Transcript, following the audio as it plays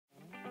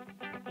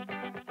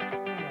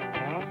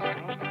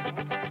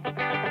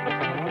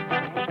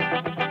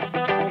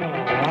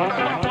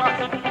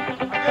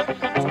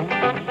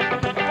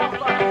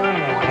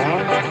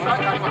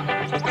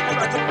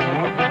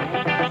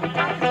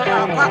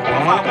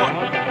Okay?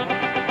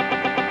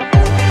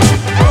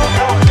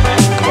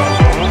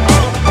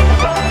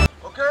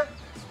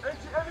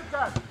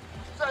 Anytime.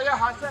 Say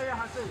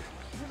yeah, say.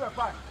 Give a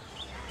five.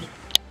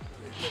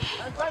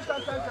 And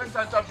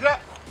ten.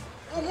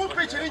 Who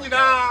pitching in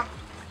now?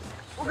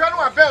 Who can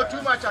bell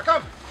too much? I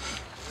come.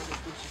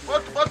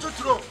 What to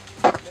throw?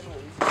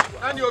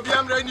 And you'll be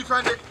ready to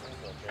it.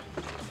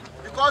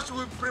 Because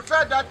we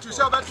prefer that to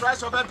sell that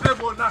rice or that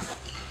dribble now.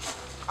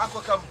 I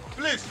could come,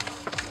 please.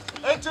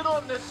 And you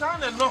know, the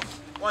sun and no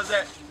was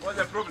a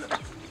problem.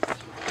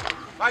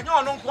 I know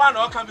I don't want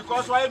to come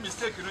because why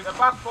mistake in the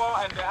back four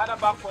and the other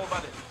back four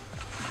body.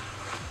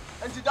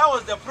 And that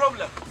was the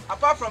problem.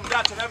 Apart from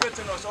that, and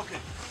everything was okay.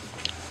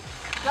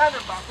 Then the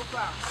back of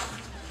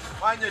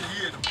 1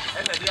 year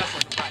and the day of the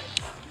fight.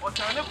 Or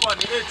turn up on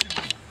the 18.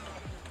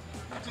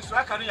 It is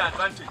like an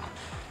advantage.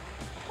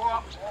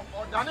 Or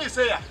Danny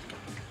say,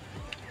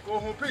 go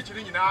home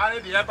pitching in the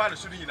air by the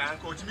shooting and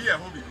coach me a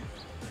hobby.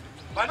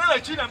 But now I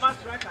cheat a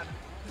master record.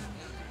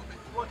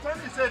 What can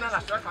you say now? I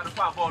can't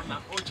far ball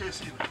now, or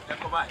chasing the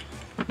combine.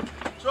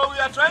 So we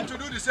are trying to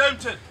do the same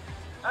thing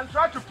and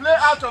try to play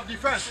out of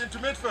defense into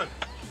midfield.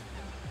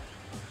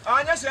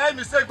 I just say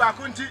mistake by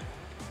Kunti.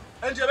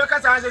 And Jebeka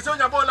says,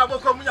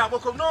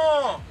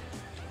 no,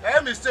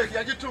 a mistake,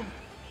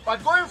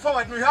 but going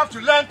forward, we have to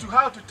learn to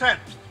how to turn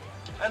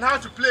and how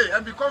to play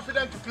and be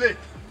confident to play.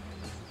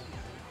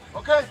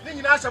 Okay,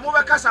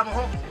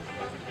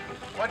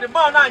 but the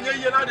man now,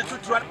 the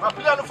two, I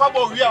play on the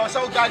football, we are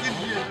so guiding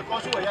here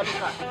because we are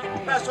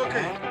looking. That's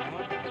okay.